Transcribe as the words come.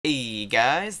Hey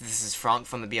guys, this is Frank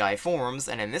from the BI Forums,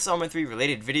 and in this ArmA 3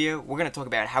 related video, we're going to talk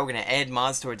about how we're going to add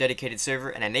mods to our dedicated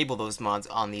server and enable those mods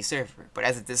on the server. But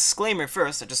as a disclaimer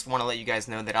first, I just want to let you guys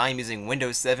know that I'm using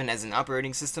Windows 7 as an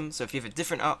operating system, so if you have a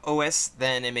different OS,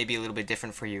 then it may be a little bit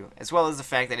different for you, as well as the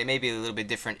fact that it may be a little bit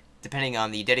different depending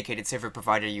on the dedicated server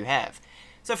provider you have.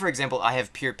 So for example, I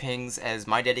have Pure Pings as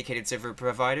my dedicated server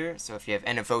provider, so if you have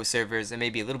NFO servers, it may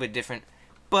be a little bit different.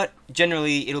 But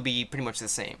generally, it'll be pretty much the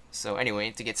same. So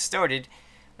anyway, to get started,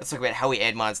 let's talk about how we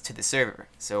add mods to the server.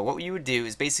 So what you would do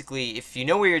is basically, if you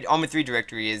know where your ArmA 3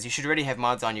 directory is, you should already have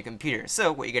mods on your computer.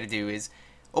 So what you gotta do is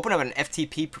open up an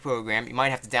FTP program. You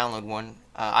might have to download one.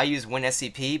 I use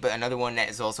WinSCP, but another one that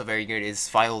is also very good is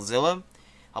FileZilla.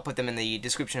 I'll put them in the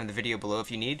description of the video below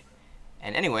if you need.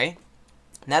 And anyway,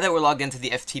 now that we're logged into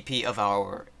the FTP of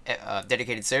our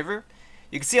dedicated server,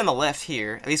 you can see on the left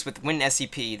here, at least with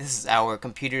WinSCP, this is our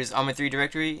computer's ArmA 3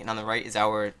 directory, and on the right is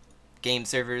our game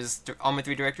server's ArmA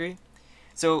 3 directory.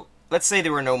 So let's say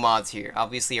there were no mods here.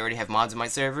 Obviously, I already have mods on my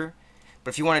server,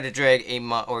 but if you wanted to drag a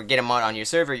mod or get a mod on your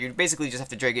server, you'd basically just have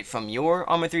to drag it from your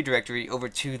ArmA 3 directory over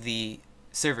to the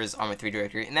server's ArmA 3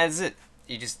 directory, and that's it.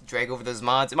 You just drag over those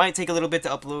mods. It might take a little bit to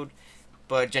upload,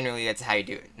 but generally that's how you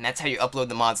do it, and that's how you upload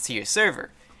the mods to your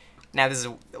server. Now,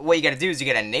 what you gotta do is you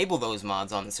gotta enable those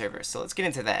mods on the server. So let's get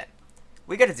into that.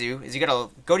 What you gotta do is you gotta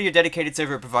go to your dedicated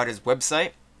server provider's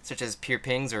website, such as Pure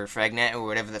Pings or Fragnet or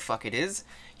whatever the fuck it is.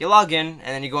 You log in,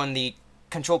 and then you go in the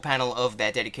control panel of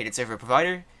that dedicated server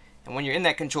provider. And when you're in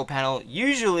that control panel,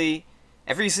 usually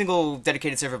every single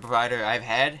dedicated server provider I've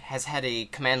had has had a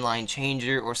command line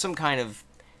changer or some kind of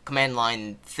command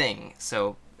line thing.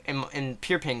 So in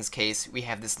Pure Ping's case, we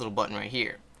have this little button right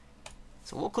here.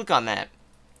 So we'll click on that.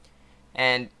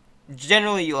 And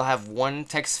generally you'll have one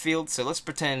text field, so let's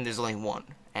pretend there's only one,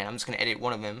 and I'm just going to edit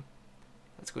one of them.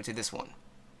 Let's go to this one.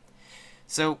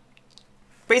 So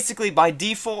basically by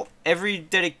default, every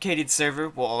dedicated server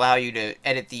will allow you to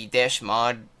edit the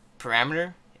 -mod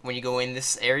parameter when you go in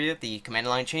this area, the command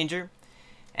line changer,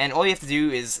 and all you have to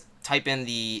do is type in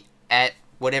the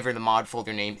 @whatever the mod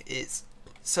folder name is.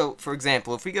 So for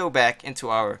example, if we go back into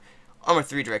our ArmA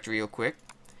 3 directory real quick,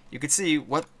 you can see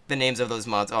what the names of those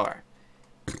mods are.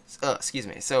 Excuse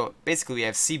me. So basically we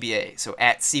have CBA. So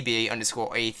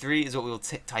 @CBA_A3 is what we'll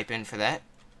type in for that.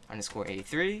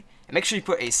 _A3. And make sure you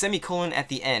put a semicolon at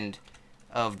the end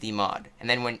of the mod. And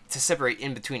then to separate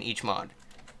in between each mod.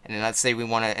 And then let's say we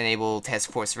want to enable Task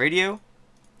Force Radio.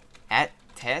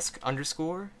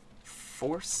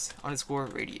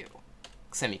 @task_force_radio.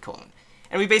 Semicolon.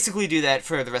 And we basically do that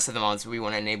for the rest of the mods we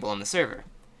want to enable on the server.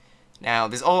 Now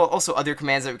there's also other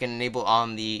commands that we can enable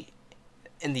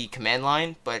in the command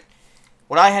line, but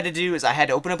what I had to do is I had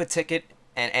to open up a ticket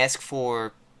and ask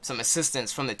for some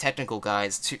assistance from the technical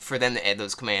guys for them to add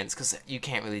those commands, because you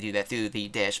can't really do that through the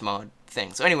 -mod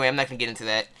thing. So anyway, I'm not going to get into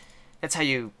that. That's how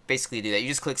you basically do that. You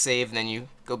just click save, and then you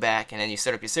go back, and then you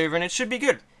start up your server, and it should be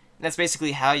good. And that's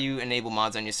basically how you enable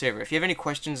mods on your server. If you have any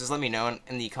questions, just let me know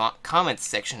in the comments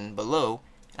section below,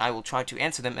 and I will try to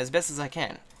answer them as best as I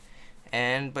can.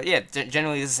 But yeah,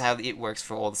 generally this is how it works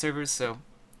for all the servers, so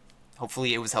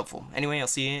hopefully it was helpful. Anyway, I'll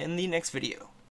see you in the next video.